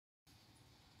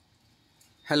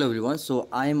Hello everyone. So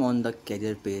I am on the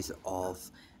career page of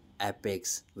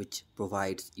Apex, which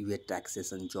provides US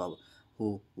taxation job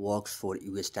who works for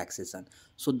US taxation.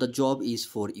 So the job is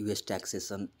for US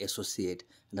taxation associate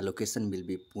and the location will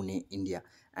be Pune, India.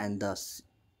 And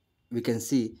we can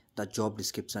see the job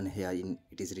description here in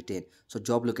it is written. So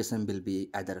job location will be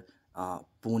either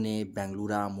Pune,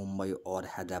 Bangalore, Mumbai or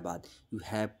Hyderabad. You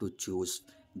have to choose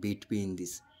between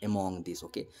this among these.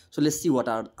 Okay, so let's see what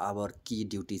are our key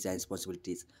duties and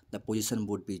responsibilities. The position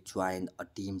would be join a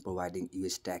team providing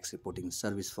US tax reporting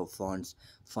service for funds,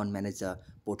 fund manager,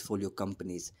 portfolio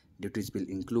companies. Duties will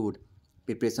include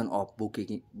preparation of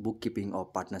bookkeeping or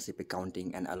partnership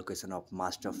accounting and allocation of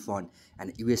master fund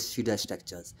and US feeder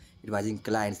structures, advising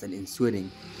clients and ensuring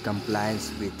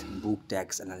compliance with book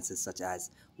tax analysis such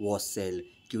as was sale,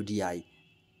 QDI,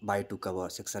 buy to cover,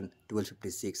 section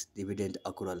 1256, dividend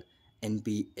accrual,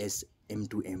 NPS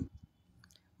M2M,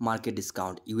 market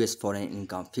discount, US foreign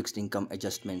income, fixed income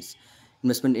adjustments,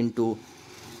 investment into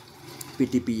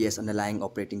PTPs, underlying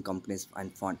operating companies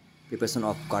and fund, preparation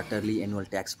of quarterly annual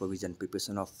tax provision,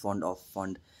 preparation of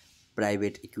fund,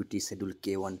 private equity Schedule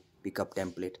K-1 pickup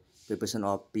template, preparation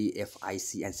of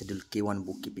PFIC and Schedule K-1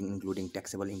 bookkeeping including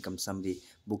taxable income summary,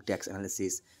 book tax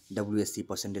analysis, WSC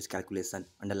percentage calculation,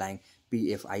 underlying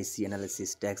PFIC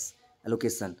analysis, tax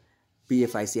allocation,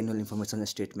 PFIC annual information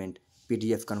statement,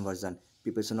 PDF conversion,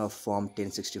 preparation of Form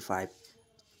 1065.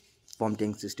 Form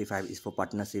 1065 is for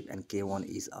partnership and K1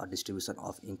 is a distribution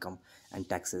of income and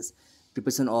taxes.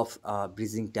 Preparation of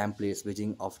bridging templates,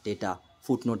 bridging of data,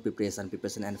 footnote preparation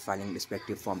and filing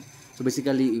respective form. So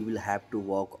basically you will have to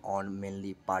work on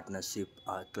mainly partnership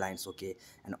clients, okay,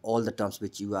 and all the terms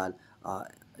which you are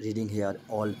reading here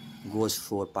all goes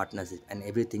for partnership and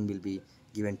everything will be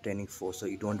given training for, so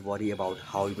you don't worry about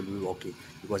how you will be working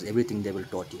because everything they will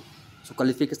taught you. So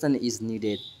qualification is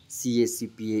needed: CA,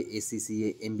 CPA,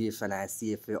 ACCA, MBA Finance,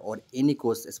 CFA, or any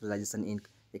course specialization in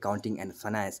accounting and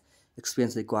finance.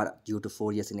 Experience required due to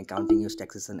 4 years in accounting, use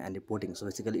taxation and reporting. So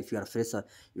basically, if you are a fresher,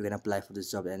 you can apply for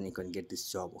this job and you can get this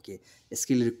job. Okay, the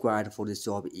skill required for this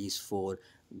job is for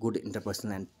good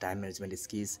interpersonal and time management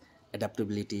skills,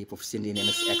 adaptability, proficient in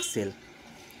MS Excel,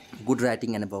 good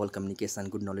writing and verbal communication,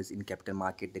 good knowledge in capital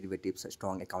market derivatives,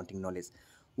 strong accounting knowledge.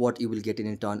 What you will get in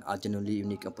return are genuinely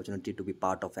unique opportunity to be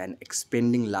part of an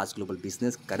expanding large global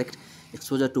business, correct?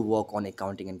 Exposure to work on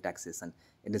accounting and taxation.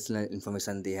 Additional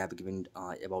information they have given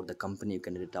about the company, you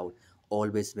can read it out.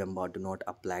 Always remember, do not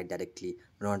apply directly,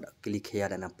 do not click here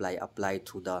and apply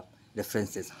through the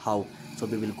references. How? So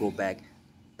we will go back,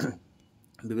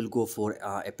 we will go for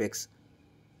Apex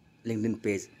LinkedIn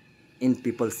page. In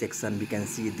people section we can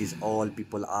see these all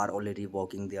people are already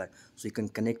working there, so you can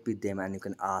connect with them and you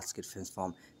can ask questions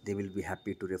from. They will be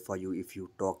happy to refer you if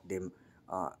you talk them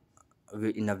uh,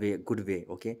 in a way good way.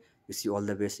 Okay, you see, all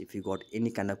the best. If you got any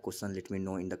kind of question, let me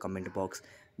know in the comment box.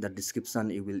 The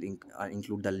description you will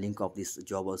include the link of this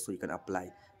job also, you can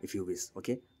apply if you wish.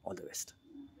 Okay, all the best.